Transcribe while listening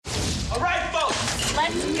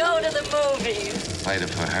Let's go to the movies. Played it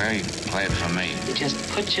for her, you play it for me. You just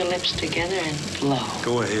put your lips together and blow.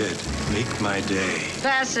 Go ahead. Make my day.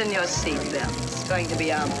 Fasten your seatbelts. It's going to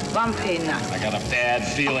be a bumpy night. I got a bad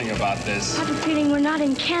feeling about this. I have a feeling we're not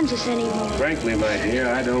in Kansas anymore. Frankly, my dear,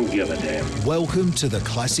 I don't give a damn. Welcome to the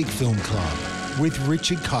Classic Film Club with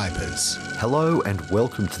Richard Kuipers. Hello and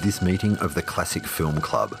welcome to this meeting of the Classic Film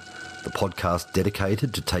Club, the podcast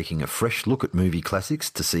dedicated to taking a fresh look at movie classics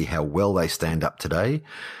to see how well they stand up today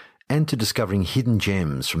and to discovering hidden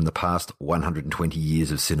gems from the past 120 years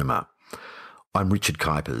of cinema. I'm Richard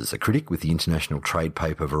Kuipers, a critic with the international trade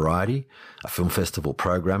paper Variety, a film festival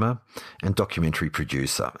programmer and documentary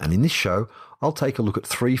producer. And in this show, I'll take a look at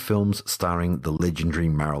three films starring the legendary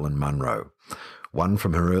Marilyn Monroe. One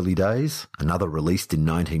from her early days, another released in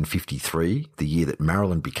 1953, the year that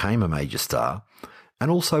Marilyn became a major star, and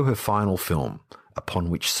also her final film, upon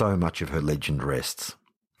which so much of her legend rests.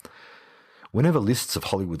 Whenever lists of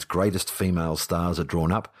Hollywood's greatest female stars are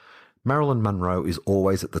drawn up, Marilyn Monroe is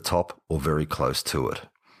always at the top or very close to it.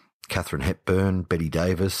 Katharine Hepburn, Bette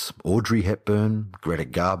Davis, Audrey Hepburn, Greta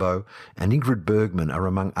Garbo, and Ingrid Bergman are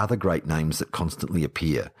among other great names that constantly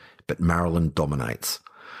appear, but Marilyn dominates.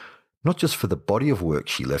 Not just for the body of work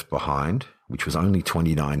she left behind, which was only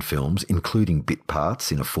 29 films, including bit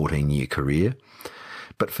parts in a 14-year career,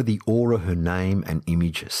 but for the aura her name and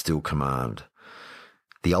image still command.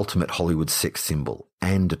 The ultimate Hollywood sex symbol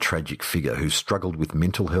and a tragic figure who struggled with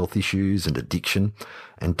mental health issues and addiction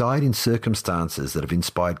and died in circumstances that have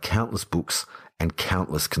inspired countless books and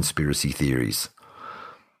countless conspiracy theories.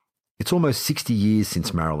 It's almost 60 years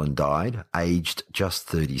since Marilyn died, aged just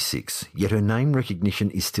 36, yet her name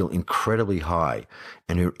recognition is still incredibly high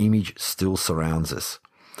and her image still surrounds us.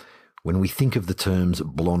 When we think of the terms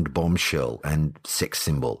blonde bombshell and sex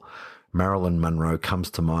symbol, Marilyn Monroe comes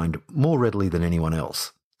to mind more readily than anyone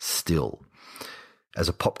else, still. As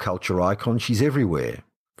a pop culture icon, she's everywhere,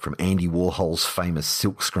 from Andy Warhol's famous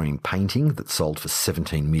silkscreen painting that sold for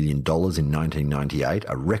 $17 million in 1998,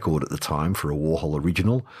 a record at the time for a Warhol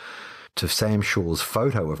original, to Sam Shaw's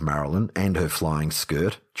photo of Marilyn and her flying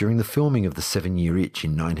skirt during the filming of The 7-Year Itch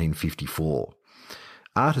in 1954.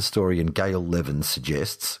 Art historian Gail Levins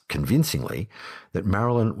suggests, convincingly, that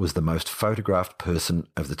Marilyn was the most photographed person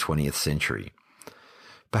of the 20th century.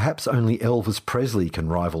 Perhaps only Elvis Presley can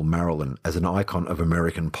rival Marilyn as an icon of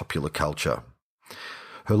American popular culture.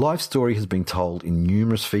 Her life story has been told in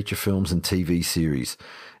numerous feature films and TV series,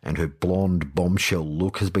 and her blonde bombshell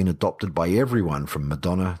look has been adopted by everyone from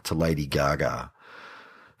Madonna to Lady Gaga.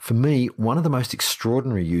 For me, one of the most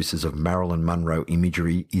extraordinary uses of Marilyn Monroe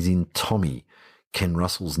imagery is in Tommy, Ken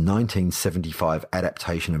Russell's 1975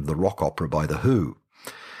 adaptation of the rock opera by The Who.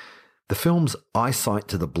 The film's Eyesight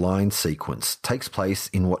to the Blind sequence takes place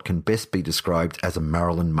in what can best be described as a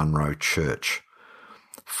Marilyn Monroe church.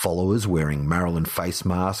 Followers wearing Marilyn face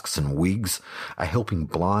masks and wigs are helping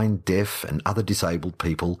blind, deaf and other disabled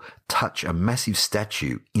people touch a massive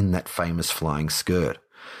statue in that famous flying skirt.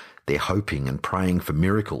 They're hoping and praying for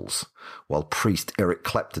miracles, while priest Eric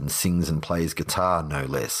Clapton sings and plays guitar, no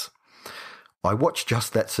less. I watched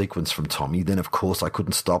just that sequence from Tommy, then of course I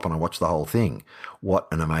couldn't stop and I watched the whole thing. What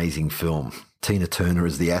an amazing film. Tina Turner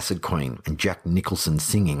as the Acid Queen and Jack Nicholson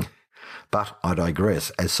singing. But I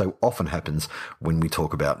digress, as so often happens when we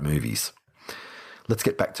talk about movies. Let's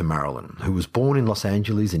get back to Marilyn, who was born in Los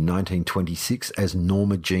Angeles in 1926 as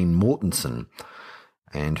Norma Jean Mortensen,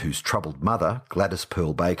 and whose troubled mother, Gladys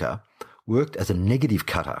Pearl Baker, worked as a negative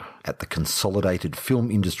cutter at the Consolidated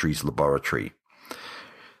Film Industries Laboratory.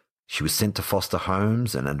 She was sent to foster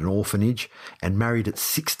homes and an orphanage and married at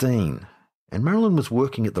 16. And Marilyn was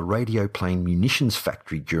working at the Radioplane Munitions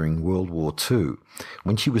Factory during World War II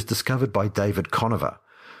when she was discovered by David Conover,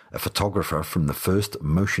 a photographer from the 1st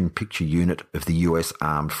Motion Picture Unit of the US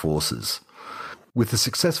Armed Forces. With a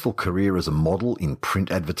successful career as a model in print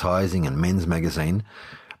advertising and men's magazine,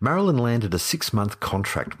 Marilyn landed a 6-month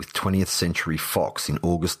contract with 20th Century Fox in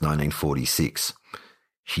August 1946.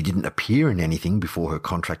 She didn't appear in anything before her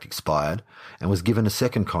contract expired and was given a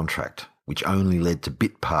second contract, which only led to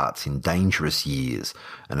bit parts in Dangerous Years,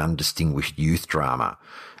 an undistinguished youth drama,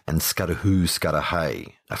 and Scudder Who, Scudder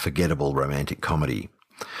Hey, a forgettable romantic comedy.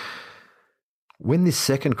 When this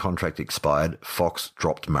second contract expired, Fox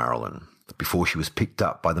dropped Marilyn before she was picked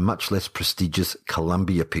up by the much less prestigious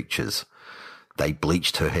Columbia Pictures. They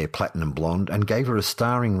bleached her hair platinum blonde and gave her a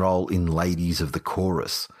starring role in Ladies of the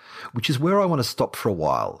Chorus, which is where I want to stop for a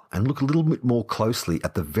while and look a little bit more closely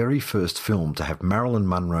at the very first film to have Marilyn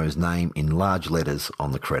Monroe's name in large letters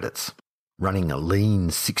on the credits. Running a lean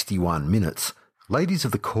 61 minutes, Ladies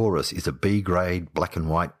of the Chorus is a B-grade, black and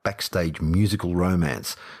white backstage musical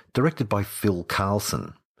romance directed by Phil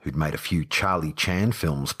Carlson, who'd made a few Charlie Chan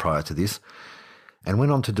films prior to this, and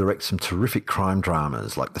went on to direct some terrific crime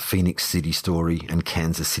dramas like The Phoenix City Story and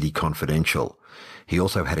Kansas City Confidential. He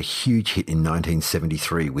also had a huge hit in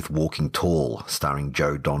 1973 with Walking Tall, starring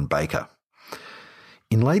Joe Don Baker.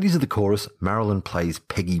 In Ladies of the Chorus, Marilyn plays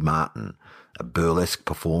Peggy Martin, a burlesque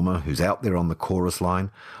performer who's out there on the chorus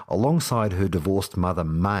line, alongside her divorced mother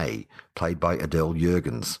May, played by Adele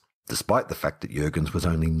Jurgens, despite the fact that Jurgens was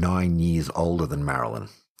only 9 years older than Marilyn.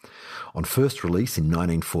 On first release in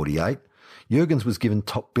 1948, Jurgens was given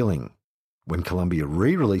top billing. When Columbia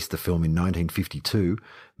re-released the film in 1952,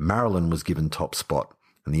 Marilyn was given top spot,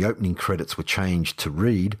 and the opening credits were changed to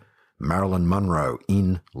read Marilyn Monroe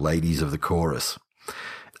in Ladies of the Chorus.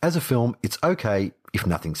 As a film, it's okay, if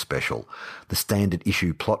nothing special. The standard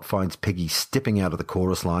issue plot finds Peggy stepping out of the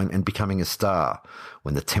chorus line and becoming a star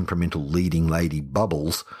when the temperamental leading lady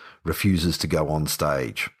Bubbles refuses to go on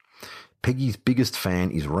stage. Peggy's biggest fan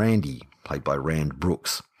is Randy, played by Rand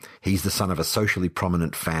Brooks. He's the son of a socially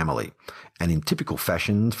prominent family, and in typical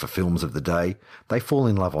fashion for films of the day, they fall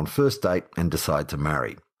in love on first date and decide to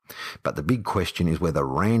marry. But the big question is whether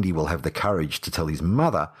Randy will have the courage to tell his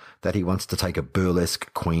mother that he wants to take a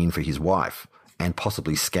burlesque queen for his wife, and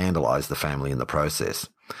possibly scandalise the family in the process.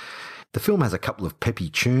 The film has a couple of peppy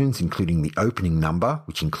tunes, including the opening number,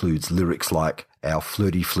 which includes lyrics like, "Our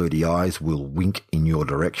flirty, flirty eyes will wink in your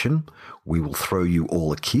direction. We will throw you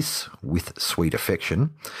all a kiss with sweet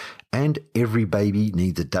affection," and "Every baby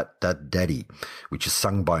needs a daddy," which is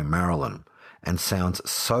sung by Marilyn, and sounds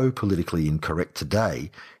so politically incorrect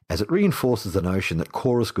today as it reinforces the notion that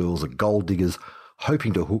chorus girls are gold diggers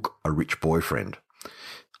hoping to hook a rich boyfriend,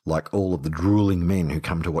 like all of the drooling men who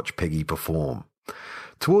come to watch Peggy perform.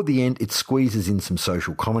 Toward the end, it squeezes in some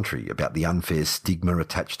social commentary about the unfair stigma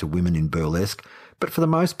attached to women in burlesque, but for the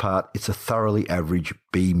most part, it's a thoroughly average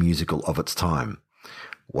B musical of its time.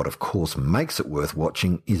 What of course makes it worth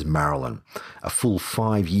watching is Marilyn, a full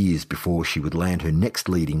 5 years before she would land her next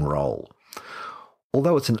leading role.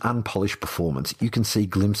 Although it's an unpolished performance, you can see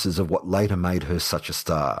glimpses of what later made her such a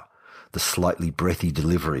star. The slightly breathy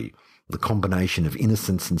delivery, the combination of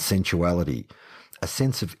innocence and sensuality, a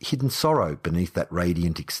sense of hidden sorrow beneath that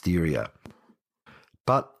radiant exterior.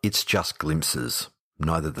 But it's just glimpses.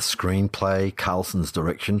 Neither the screenplay, Carlson's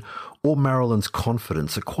direction, or Marilyn's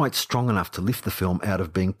confidence are quite strong enough to lift the film out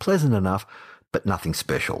of being pleasant enough, but nothing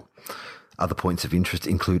special. Other points of interest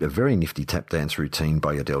include a very nifty tap dance routine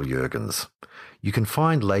by Adele Jurgens. You can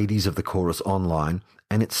find Ladies of the Chorus online,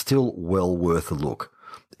 and it's still well worth a look.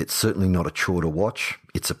 It's certainly not a chore to watch,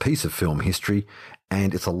 it's a piece of film history,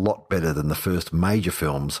 and it's a lot better than the first major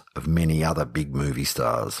films of many other big movie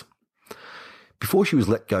stars. Before she was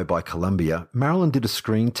let go by Columbia, Marilyn did a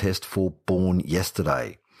screen test for Born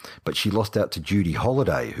Yesterday, but she lost out to Judy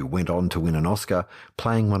Holliday, who went on to win an Oscar,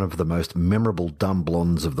 playing one of the most memorable dumb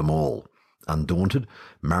blondes of them all. Undaunted,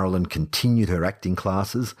 Marilyn continued her acting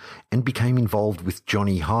classes and became involved with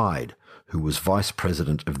Johnny Hyde, who was vice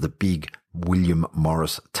president of the big William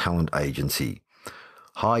Morris talent agency.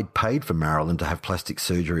 Hyde paid for Marilyn to have plastic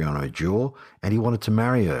surgery on her jaw, and he wanted to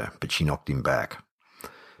marry her, but she knocked him back.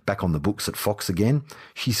 Back on the books at Fox again,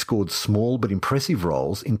 she scored small but impressive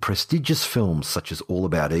roles in prestigious films such as All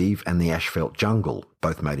About Eve and The Asphalt Jungle,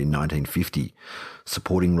 both made in 1950,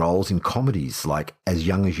 supporting roles in comedies like As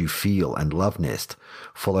Young as You Feel and Love Nest,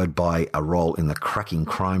 followed by a role in the cracking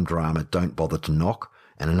crime drama Don't Bother to Knock,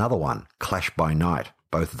 and another one, Clash by Night,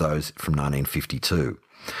 both of those from 1952.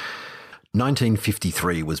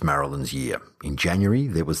 1953 was Marilyn's year. In January,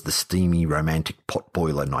 there was the steamy romantic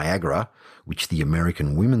potboiler Niagara, which the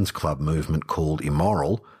American Women's Club movement called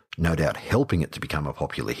immoral, no doubt helping it to become a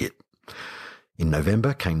popular hit. In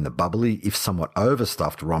November came the bubbly, if somewhat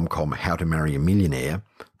overstuffed rom-com How to Marry a Millionaire,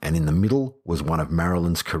 and in the middle was one of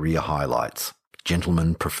Marilyn's career highlights,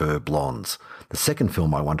 Gentlemen Prefer Blondes, the second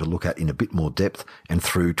film I want to look at in a bit more depth and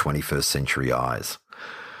through 21st century eyes.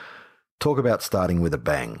 Talk about starting with a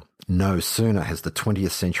bang. No sooner has the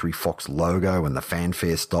 20th Century Fox logo and the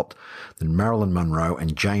fanfare stopped than Marilyn Monroe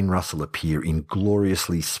and Jane Russell appear in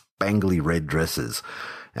gloriously spangly red dresses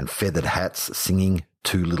and feathered hats singing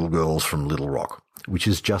Two Little Girls from Little Rock, which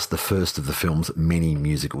is just the first of the film's many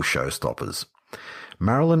musical showstoppers.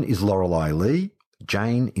 Marilyn is Lorelei Lee,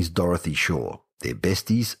 Jane is Dorothy Shaw. They're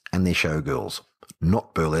besties and they're showgirls,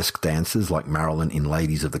 not burlesque dancers like Marilyn in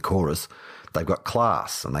Ladies of the Chorus. They've got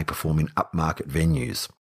class and they perform in upmarket venues.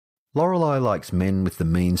 Lorelei likes men with the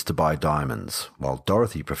means to buy diamonds, while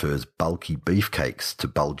Dorothy prefers bulky beefcakes to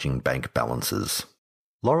bulging bank balances.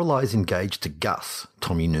 Lorelei's engaged to Gus,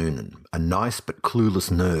 Tommy Noonan, a nice but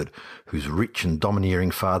clueless nerd whose rich and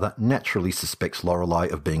domineering father naturally suspects Lorelei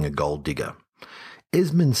of being a gold digger.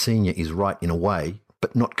 Esmond Sr. is right in a way,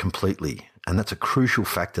 but not completely, and that's a crucial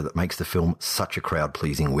factor that makes the film such a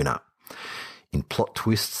crowd-pleasing winner. In plot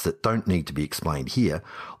twists that don't need to be explained here,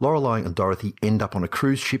 Lorelei and Dorothy end up on a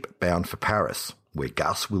cruise ship bound for Paris, where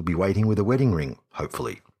Gus will be waiting with a wedding ring,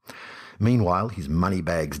 hopefully. Meanwhile, his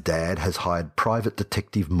moneybags dad has hired private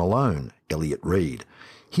detective Malone, Elliot Reed.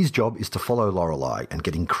 His job is to follow Lorelei and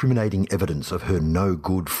get incriminating evidence of her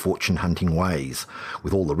no-good fortune-hunting ways,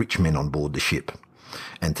 with all the rich men on board the ship.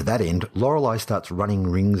 And to that end, Lorelei starts running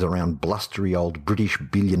rings around blustery old British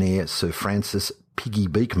billionaire Sir Francis Piggy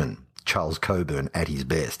Beekman, Charles Coburn at his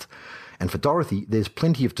best. And for Dorothy, there's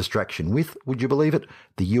plenty of distraction with, would you believe it,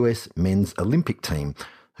 the US men's Olympic team,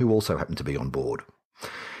 who also happen to be on board.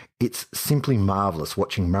 It's simply marvellous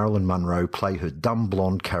watching Marilyn Monroe play her dumb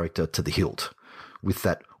blonde character to the hilt. With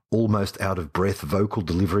that almost out-of-breath vocal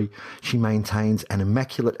delivery, she maintains an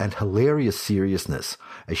immaculate and hilarious seriousness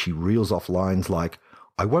as she reels off lines like,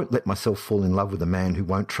 "I won't let myself fall in love with a man who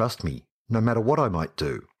won't trust me, no matter what I might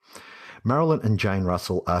do." Marilyn and Jane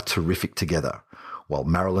Russell are terrific together. While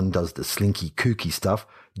Marilyn does the slinky, kooky stuff,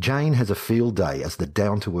 Jane has a field day as the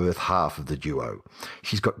down-to-earth half of the duo.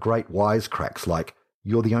 She's got great wisecracks like,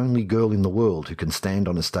 "You're the only girl in the world who can stand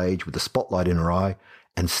on a stage with a spotlight in her eye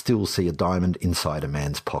and still see a diamond inside a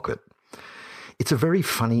man's pocket." It's a very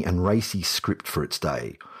funny and racy script for its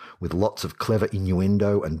day, with lots of clever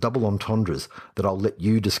innuendo and double entendres that I'll let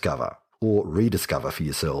you discover or rediscover for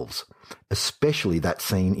yourselves, especially that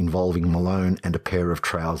scene involving Malone and a pair of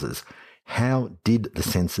trousers. How did the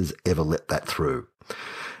censors ever let that through?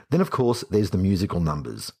 Then, of course, there's the musical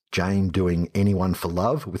numbers, Jane doing Anyone for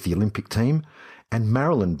Love with the Olympic team, and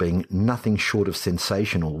Marilyn being nothing short of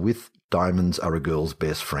sensational with Diamonds Are a Girl's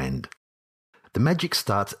Best Friend. The magic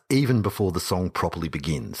starts even before the song properly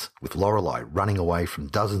begins, with Lorelei running away from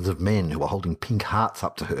dozens of men who are holding pink hearts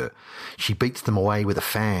up to her. She beats them away with a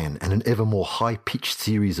fan and an ever more high-pitched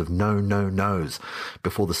series of no, no, no's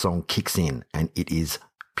before the song kicks in, and it is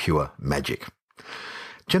pure magic.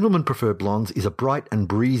 Gentlemen Prefer Blondes is a bright and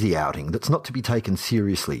breezy outing that's not to be taken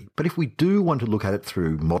seriously, but if we do want to look at it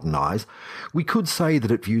through modern eyes, we could say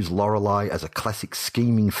that it views Lorelei as a classic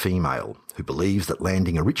scheming female who believes that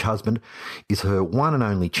landing a rich husband is her one and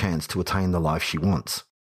only chance to attain the life she wants.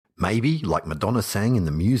 Maybe, like Madonna sang in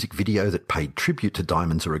the music video that paid tribute to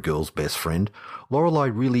Diamonds Are a Girl's Best Friend, Lorelei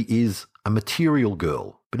really is a material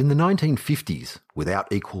girl, but in the 1950s, without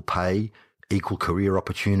equal pay, equal career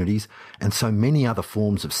opportunities, and so many other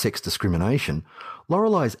forms of sex discrimination,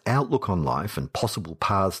 Lorelei's outlook on life and possible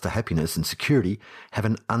paths to happiness and security have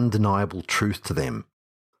an undeniable truth to them.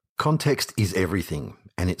 Context is everything,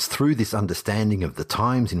 and it's through this understanding of the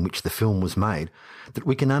times in which the film was made that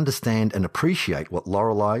we can understand and appreciate what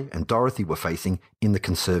Lorelei and Dorothy were facing in the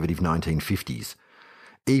conservative 1950s.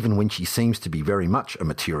 Even when she seems to be very much a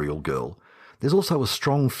material girl, there's also a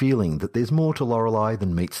strong feeling that there's more to Lorelei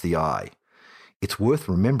than meets the eye. It's worth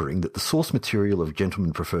remembering that the source material of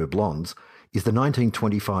Gentlemen Prefer Blondes is the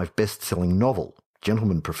 1925 best-selling novel,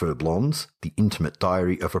 Gentlemen Prefer Blondes, The Intimate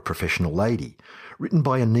Diary of a Professional Lady, written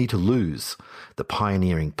by Anita Loos, the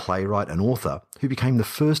pioneering playwright and author who became the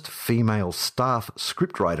first female staff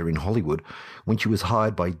scriptwriter in Hollywood when she was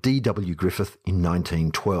hired by D.W. Griffith in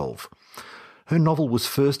 1912. Her novel was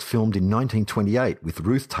first filmed in 1928 with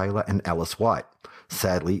Ruth Taylor and Alice White.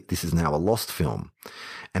 Sadly, this is now a lost film.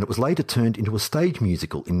 And it was later turned into a stage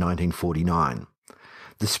musical in 1949.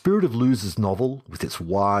 The spirit of Loos's novel, with its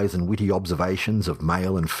wise and witty observations of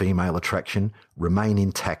male and female attraction, remain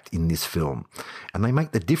intact in this film, and they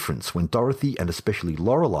make the difference when Dorothy and especially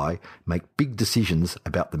Lorelei make big decisions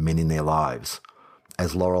about the men in their lives.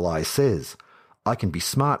 As Lorelei says, "I can be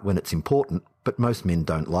smart when it's important, but most men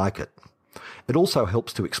don't like it." It also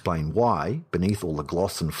helps to explain why, beneath all the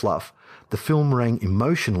gloss and fluff, the film rang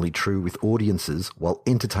emotionally true with audiences while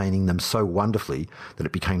entertaining them so wonderfully that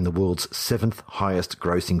it became the world's 7th highest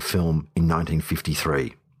grossing film in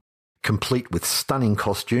 1953. Complete with stunning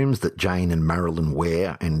costumes that Jane and Marilyn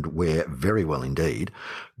wear, and wear very well indeed,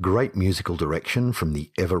 great musical direction from the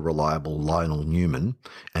ever-reliable Lionel Newman,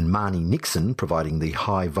 and Marnie Nixon providing the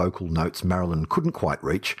high vocal notes Marilyn couldn't quite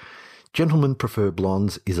reach, Gentlemen Prefer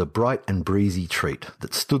Blondes is a bright and breezy treat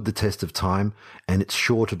that stood the test of time, and it's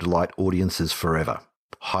sure to delight audiences forever.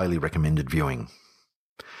 Highly recommended viewing.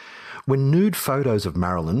 When nude photos of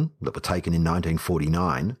Marilyn, that were taken in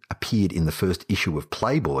 1949, appeared in the first issue of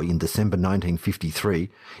Playboy in December 1953,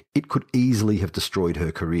 it could easily have destroyed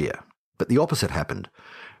her career. But the opposite happened.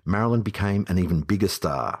 Marilyn became an even bigger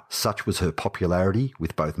star. Such was her popularity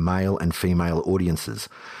with both male and female audiences,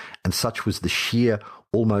 and such was the sheer,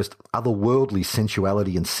 almost otherworldly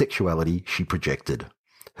sensuality and sexuality she projected.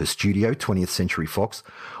 Her studio, 20th Century Fox,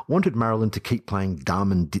 wanted Marilyn to keep playing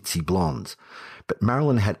dumb and ditzy blondes, but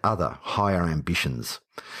Marilyn had other, higher ambitions.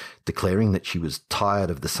 Declaring that she was tired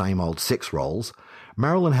of the same old sex roles,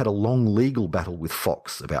 Marilyn had a long legal battle with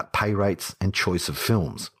Fox about pay rates and choice of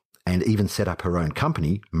films, and even set up her own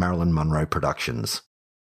company, Marilyn Monroe Productions.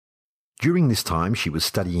 During this time, she was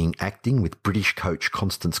studying acting with British coach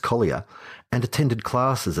Constance Collier and attended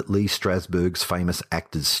classes at Lee Strasberg's famous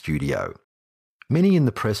Actors Studio. Many in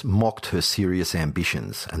the press mocked her serious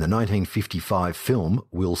ambitions, and the 1955 film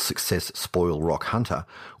Will's Success Spoil Rock Hunter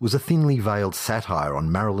was a thinly veiled satire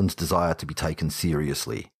on Marilyn's desire to be taken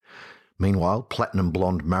seriously. Meanwhile, platinum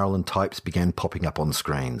blonde Marilyn types began popping up on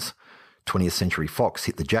screens. 20th Century Fox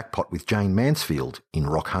hit the jackpot with Jane Mansfield in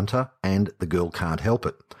Rock Hunter and The Girl Can't Help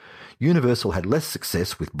It. Universal had less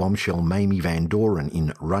success with bombshell Mamie Van Doren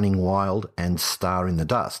in Running Wild and Star in the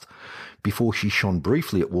Dust, before she shone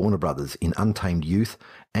briefly at Warner Brothers in Untamed Youth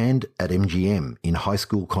and at MGM in High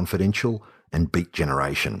School Confidential and Beat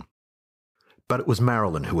Generation. But it was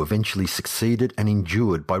Marilyn who eventually succeeded and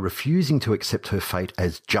endured by refusing to accept her fate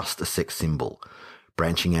as just a sex symbol,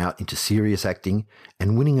 branching out into serious acting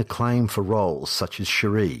and winning acclaim for roles such as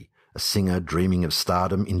Cherie, a singer dreaming of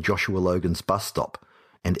stardom in Joshua Logan's Bus Stop,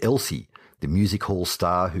 and Elsie, the music hall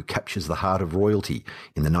star who captures the heart of royalty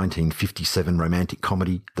in the 1957 romantic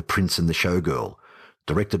comedy The Prince and the Showgirl,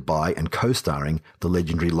 directed by and co-starring the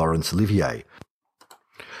legendary Laurence Olivier,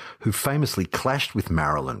 who famously clashed with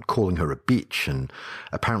Marilyn, calling her a bitch and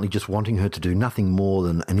apparently just wanting her to do nothing more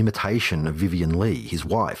than an imitation of Vivien Leigh, his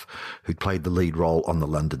wife, who'd played the lead role on the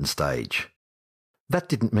London stage. That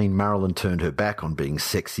didn't mean Marilyn turned her back on being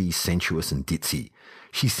sexy, sensuous and ditzy.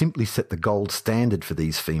 She simply set the gold standard for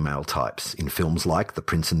these female types in films like The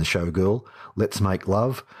Prince and the Showgirl, Let's Make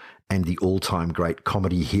Love, and the all-time great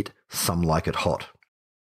comedy hit Some Like It Hot.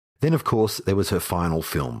 Then, of course, there was her final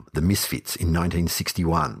film, The Misfits, in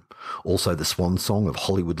 1961, also the swan song of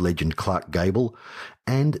Hollywood legend Clark Gable,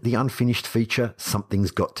 and the unfinished feature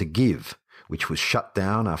Something's Got to Give, which was shut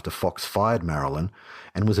down after Fox fired Marilyn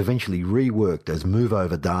and was eventually reworked as Move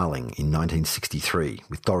Over Darling in 1963,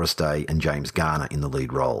 with Doris Day and James Garner in the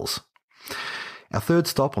lead roles. Our third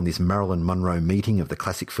stop on this Marilyn Monroe meeting of the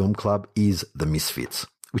Classic Film Club is The Misfits,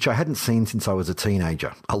 which I hadn't seen since I was a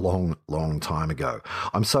teenager, a long, long time ago.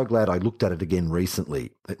 I'm so glad I looked at it again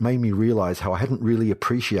recently. It made me realise how I hadn't really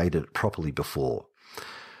appreciated it properly before.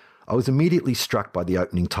 I was immediately struck by the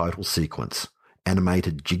opening title sequence,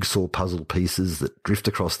 animated jigsaw puzzle pieces that drift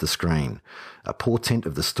across the screen, a portent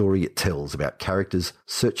of the story it tells about characters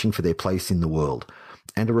searching for their place in the world,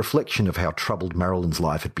 and a reflection of how troubled Marilyn's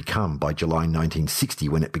life had become by July 1960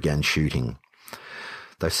 when it began shooting.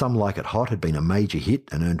 Though Some Like It Hot had been a major hit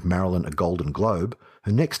and earned Marilyn a Golden Globe,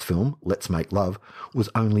 her next film, Let's Make Love, was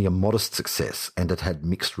only a modest success and it had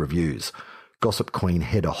mixed reviews. Gossip queen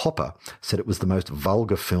Hedda Hopper said it was the most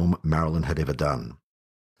vulgar film Marilyn had ever done.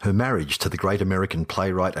 Her marriage to the great American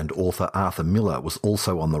playwright and author Arthur Miller was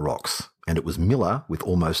also on the rocks, and it was Miller, with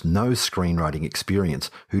almost no screenwriting experience,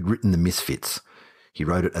 who'd written The Misfits. He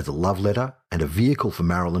wrote it as a love letter and a vehicle for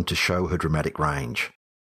Marilyn to show her dramatic range.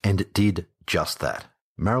 And it did just that.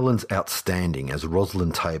 Marilyn's outstanding as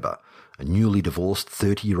Rosalind Tabor, a newly divorced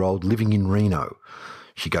 30-year-old living in Reno.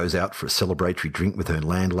 She goes out for a celebratory drink with her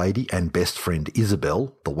landlady and best friend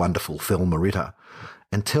Isabel, the wonderful Thelma Ritter,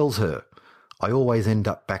 and tells her, "I always end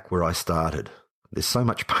up back where I started." There's so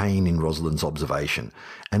much pain in Rosalind's observation,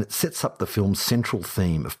 and it sets up the film's central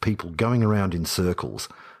theme of people going around in circles,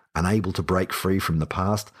 unable to break free from the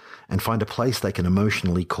past and find a place they can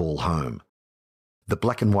emotionally call home. The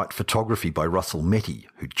black and white photography by Russell Metty,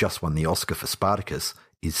 who just won the Oscar for Spartacus,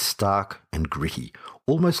 is stark and gritty,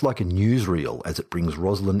 almost like a newsreel as it brings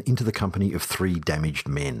Rosalind into the company of three damaged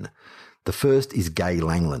men. The first is Gay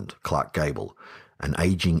Langland, Clark Gable, an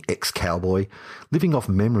ageing ex-cowboy living off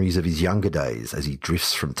memories of his younger days as he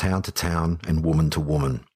drifts from town to town and woman to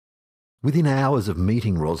woman. Within hours of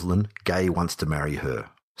meeting Rosalind, Gay wants to marry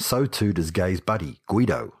her. So too does Gay's buddy,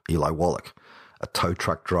 Guido, Eli Wallach, a tow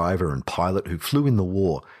truck driver and pilot who flew in the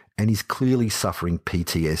war and is clearly suffering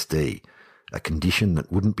PTSD, a condition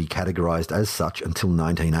that wouldn't be categorised as such until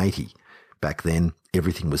 1980. Back then,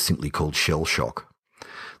 everything was simply called shell shock.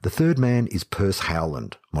 The third man is Perce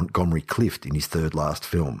Howland, Montgomery Clift in his third last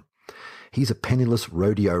film. He's a penniless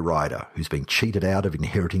rodeo rider who's been cheated out of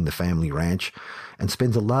inheriting the family ranch and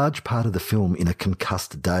spends a large part of the film in a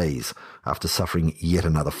concussed daze after suffering yet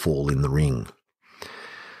another fall in the ring.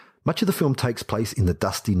 Much of the film takes place in the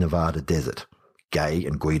dusty Nevada desert. Gay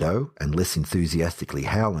and Guido, and less enthusiastically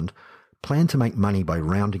Howland, plan to make money by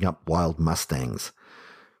rounding up wild mustangs.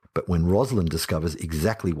 But when Rosalind discovers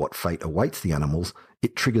exactly what fate awaits the animals,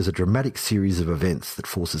 it triggers a dramatic series of events that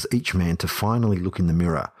forces each man to finally look in the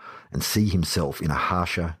mirror and see himself in a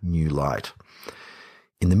harsher, new light.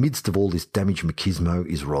 In the midst of all this damaged machismo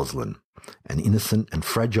is Rosalind, an innocent and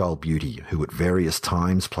fragile beauty who at various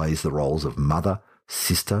times plays the roles of mother,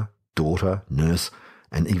 sister, daughter, nurse,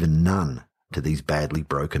 and even nun to these badly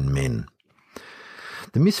broken men.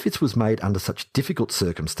 The Misfits was made under such difficult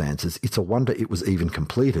circumstances, it's a wonder it was even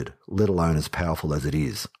completed, let alone as powerful as it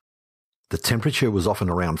is. The temperature was often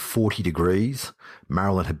around 40 degrees.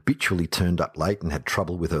 Marilyn habitually turned up late and had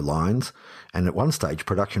trouble with her lines, and at one stage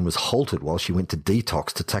production was halted while she went to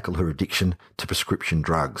detox to tackle her addiction to prescription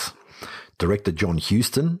drugs. Director John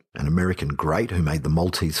Huston, an American great who made The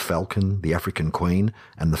Maltese Falcon, The African Queen,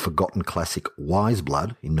 and the forgotten classic Wise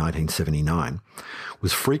Blood in 1979,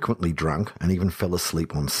 was frequently drunk and even fell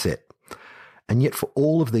asleep on set. And yet for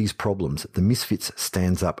all of these problems, The Misfits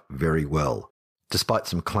stands up very well. Despite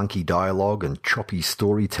some clunky dialogue and choppy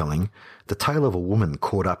storytelling, the tale of a woman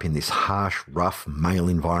caught up in this harsh, rough male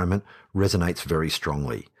environment resonates very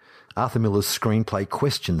strongly. Arthur Miller's screenplay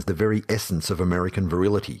questions the very essence of American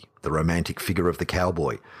virility, the romantic figure of the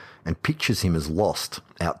cowboy, and pictures him as lost,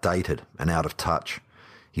 outdated, and out of touch.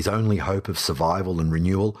 His only hope of survival and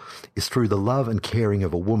renewal is through the love and caring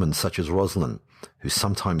of a woman such as Rosalind, who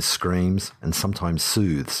sometimes screams and sometimes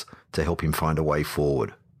soothes to help him find a way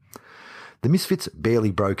forward. The Misfits barely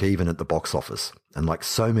broke even at the box office, and like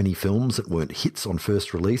so many films that weren't hits on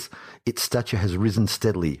first release, its stature has risen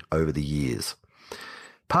steadily over the years.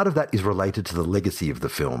 Part of that is related to the legacy of the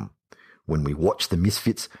film. When we watch The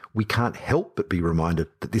Misfits, we can't help but be reminded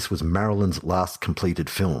that this was Marilyn's last completed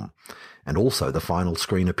film, and also the final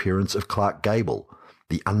screen appearance of Clark Gable,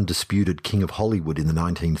 the undisputed king of Hollywood in the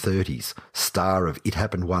 1930s, star of It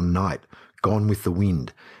Happened One Night, Gone with the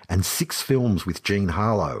Wind, and 6 films with Jean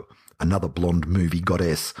Harlow, another blonde movie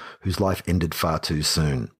goddess whose life ended far too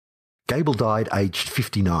soon. Gable died aged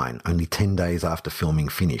 59, only 10 days after filming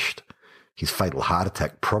finished. His fatal heart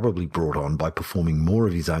attack probably brought on by performing more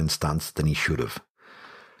of his own stunts than he should have.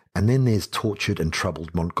 And then there's tortured and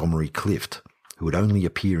troubled Montgomery Clift, who would only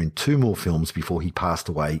appear in 2 more films before he passed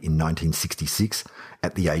away in 1966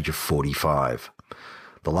 at the age of 45.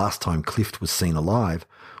 The last time Clift was seen alive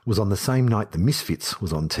was on the same night The Misfits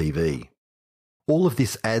was on TV. All of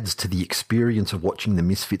this adds to the experience of watching The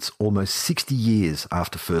Misfits almost 60 years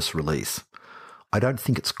after first release. I don't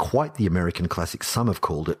think it's quite the American classic some have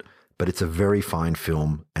called it, but it's a very fine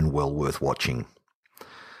film and well worth watching.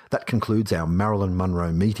 That concludes our Marilyn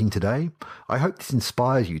Monroe meeting today. I hope this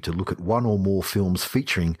inspires you to look at one or more films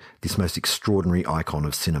featuring this most extraordinary icon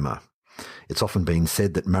of cinema. It's often been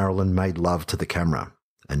said that Marilyn made love to the camera,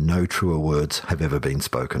 and no truer words have ever been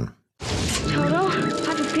spoken. Toto, I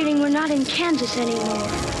have a feeling we're not in Kansas anymore.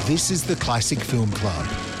 This is the Classic Film Club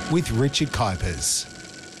with Richard Kuipers.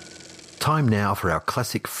 Time now for our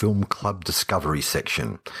Classic Film Club Discovery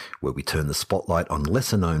section, where we turn the spotlight on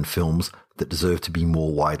lesser-known films that deserve to be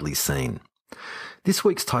more widely seen. This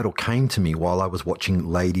week's title came to me while I was watching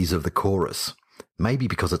Ladies of the Chorus, maybe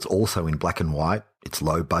because it's also in black and white, it's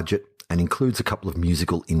low budget, and includes a couple of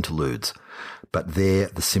musical interludes. But there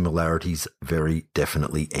the similarities very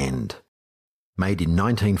definitely end. Made in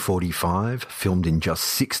 1945, filmed in just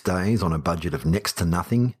 6 days on a budget of next to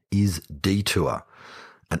nothing, is Detour,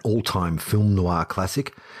 an all-time film noir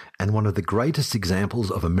classic and one of the greatest examples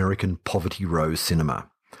of American Poverty Row cinema.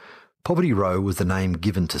 Poverty Row was the name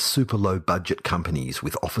given to super low-budget companies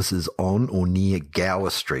with offices on or near Gower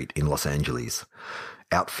Street in Los Angeles.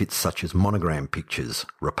 Outfits such as Monogram Pictures,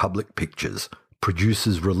 Republic Pictures,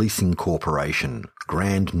 Producers Releasing Corporation,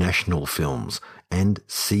 Grand National Films, and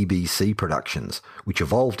CBC Productions, which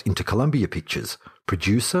evolved into Columbia Pictures,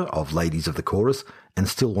 producer of Ladies of the Chorus and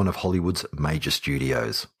still one of Hollywood's major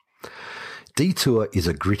studios. Detour is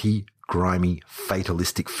a gritty, grimy,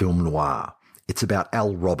 fatalistic film noir. It's about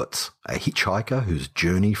Al Roberts, a hitchhiker whose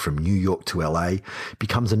journey from New York to LA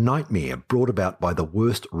becomes a nightmare brought about by the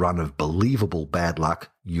worst run of believable bad luck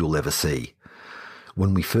you'll ever see.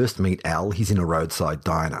 When we first meet Al, he's in a roadside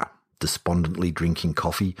diner, despondently drinking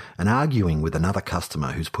coffee and arguing with another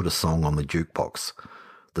customer who's put a song on the jukebox.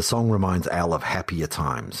 The song reminds Al of happier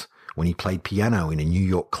times, when he played piano in a New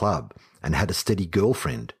York club and had a steady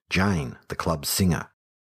girlfriend, Jane, the club's singer.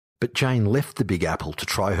 But Jane left the Big Apple to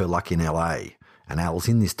try her luck in LA, and Al's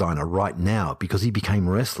in this diner right now because he became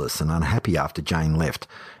restless and unhappy after Jane left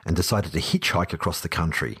and decided to hitchhike across the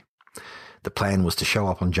country. The plan was to show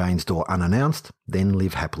up on Jane's door unannounced, then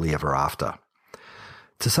live happily ever after.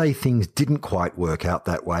 To say things didn't quite work out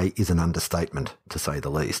that way is an understatement, to say the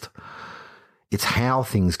least. It's how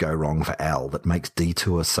things go wrong for Al that makes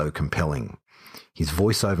Detour so compelling. His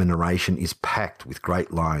voiceover narration is packed with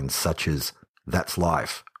great lines such as, "That's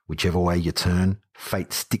life. Whichever way you turn,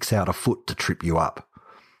 fate sticks out a foot to trip you up."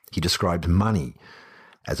 He describes money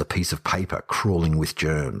as a piece of paper crawling with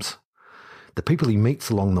germs. The people he meets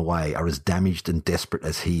along the way are as damaged and desperate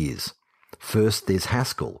as he is. First, there's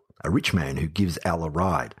Haskell, a rich man who gives Al a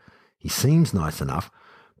ride. He seems nice enough,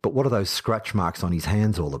 but what are those scratch marks on his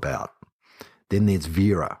hands all about? Then there's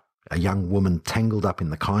Vera, a young woman tangled up in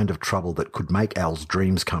the kind of trouble that could make Al's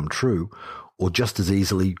dreams come true or just as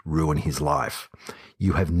easily ruin his life.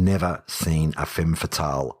 You have never seen a femme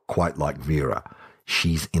fatale quite like Vera.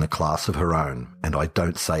 She's in a class of her own, and I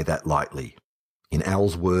don't say that lightly. In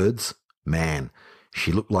Al's words, man,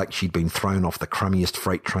 she looked like she'd been thrown off the crummiest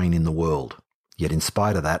freight train in the world. Yet in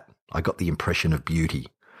spite of that, I got the impression of beauty.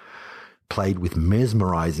 Played with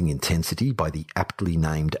mesmerising intensity by the aptly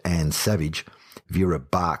named Anne Savage, Vera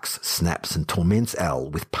barks, snaps and torments Al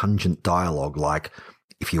with pungent dialogue like,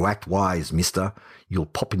 "If you act wise, mister, you'll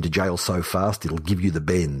pop into jail so fast it'll give you the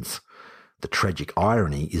bends." The tragic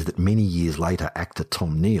irony is that many years later actor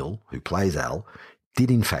Tom Neal, who plays Al, did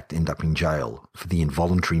in fact end up in jail for the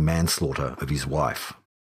involuntary manslaughter of his wife.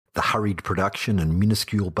 The hurried production and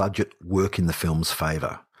minuscule budget work in the film's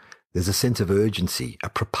favour. There's a sense of urgency, a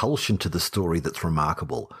propulsion to the story that's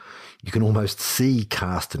remarkable. You can almost see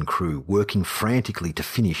cast and crew working frantically to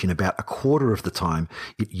finish in about a quarter of the time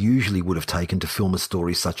it usually would have taken to film a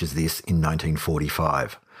story such as this in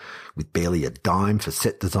 1945. With barely a dime for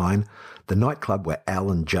set design, the nightclub where Al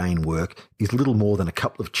and Jane work is little more than a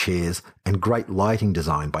couple of chairs and great lighting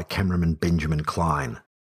design by cameraman Benjamin Klein.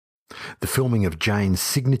 The filming of Jane's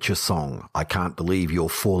signature song, "I Can't Believe You're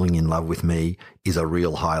Falling in Love with Me," is a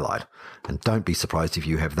real highlight, and don't be surprised if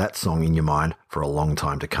you have that song in your mind for a long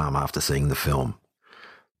time to come after seeing the film.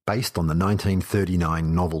 Based on the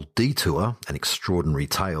 1939 novel Detour, An Extraordinary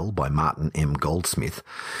Tale by Martin M. Goldsmith,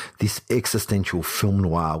 this existential film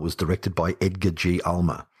noir was directed by Edgar G.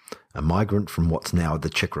 Ulmer, a migrant from what's now the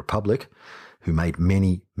Czech Republic, who made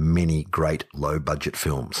many, many great low-budget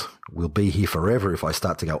films. We'll be here forever if I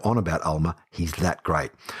start to go on about Ulmer. He's that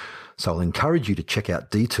great. So I'll encourage you to check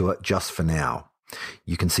out Detour just for now.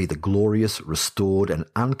 You can see the glorious, restored and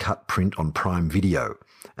uncut print on Prime Video.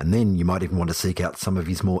 And then you might even want to seek out some of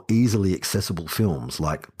his more easily accessible films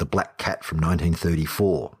like The Black Cat from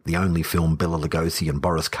 1934, the only film Bela Lugosi and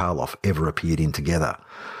Boris Karloff ever appeared in together.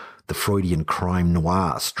 The Freudian crime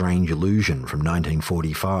noir Strange Illusion from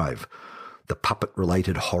 1945. The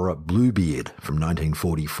puppet-related horror Bluebeard from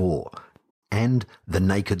 1944, and The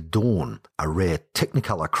Naked Dawn, a rare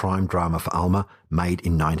Technicolor crime drama for Ulmer made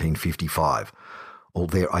in 1955.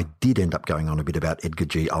 Although I did end up going on a bit about Edgar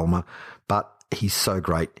G. Ulmer, but he's so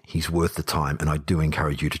great, he's worth the time, and I do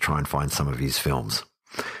encourage you to try and find some of his films.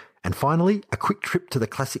 And finally, a quick trip to the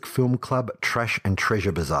Classic Film Club Trash and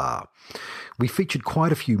Treasure Bazaar. We featured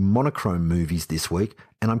quite a few monochrome movies this week,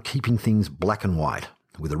 and I'm keeping things black and white,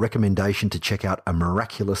 with a recommendation to check out a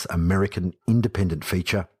miraculous American independent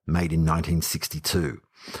feature made in 1962.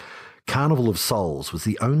 Carnival of Souls was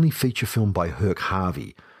the only feature film by Herc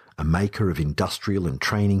Harvey, a maker of industrial and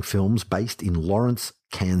training films based in Lawrence,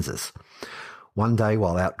 Kansas. One day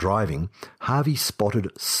while out driving, Harvey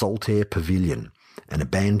spotted Saltaire Pavilion, an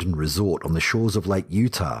abandoned resort on the shores of Lake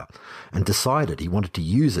Utah, and decided he wanted to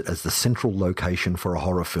use it as the central location for a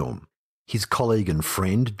horror film. His colleague and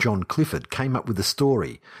friend, John Clifford, came up with a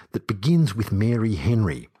story that begins with Mary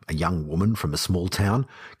Henry, a young woman from a small town,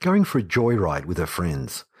 going for a joyride with her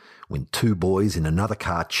friends. When two boys in another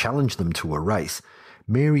car challenge them to a race,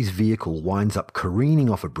 Mary's vehicle winds up careening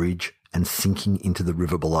off a bridge and sinking into the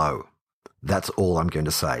river below. That's all I'm going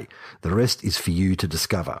to say. The rest is for you to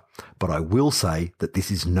discover. But I will say that this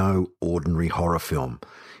is no ordinary horror film.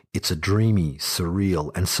 It's a dreamy,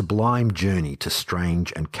 surreal and sublime journey to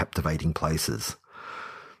strange and captivating places.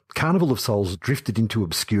 Carnival of Souls drifted into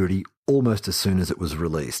obscurity almost as soon as it was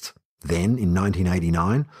released. Then, in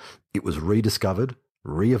 1989, it was rediscovered,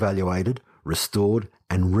 re-evaluated, restored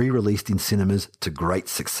and re-released in cinemas to great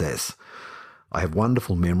success. I have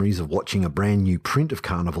wonderful memories of watching a brand new print of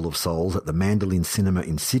Carnival of Souls at the Mandolin Cinema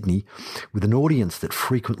in Sydney with an audience that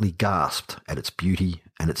frequently gasped at its beauty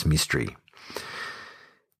and its mystery.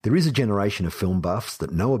 There is a generation of film buffs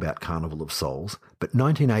that know about Carnival of Souls, but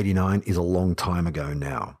 1989 is a long time ago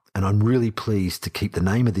now, and I'm really pleased to keep the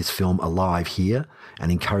name of this film alive here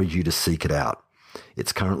and encourage you to seek it out.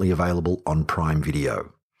 It's currently available on Prime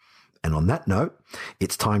Video. And on that note,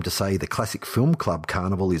 it's time to say the Classic Film Club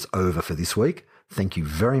Carnival is over for this week. Thank you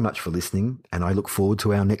very much for listening, and I look forward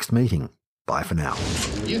to our next meeting. Bye for now.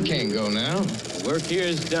 You can't go now. Work here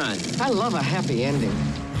is done. I love a happy ending.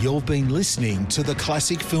 You've been listening to the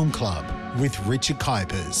Classic Film Club with Richard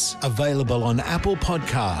Kuipers. Available on Apple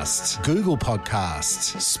Podcasts, Google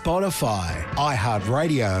Podcasts, Spotify,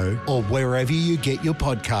 iHeartRadio, or wherever you get your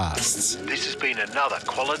podcasts. This has been another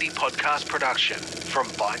quality podcast production from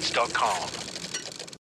Bytes.com.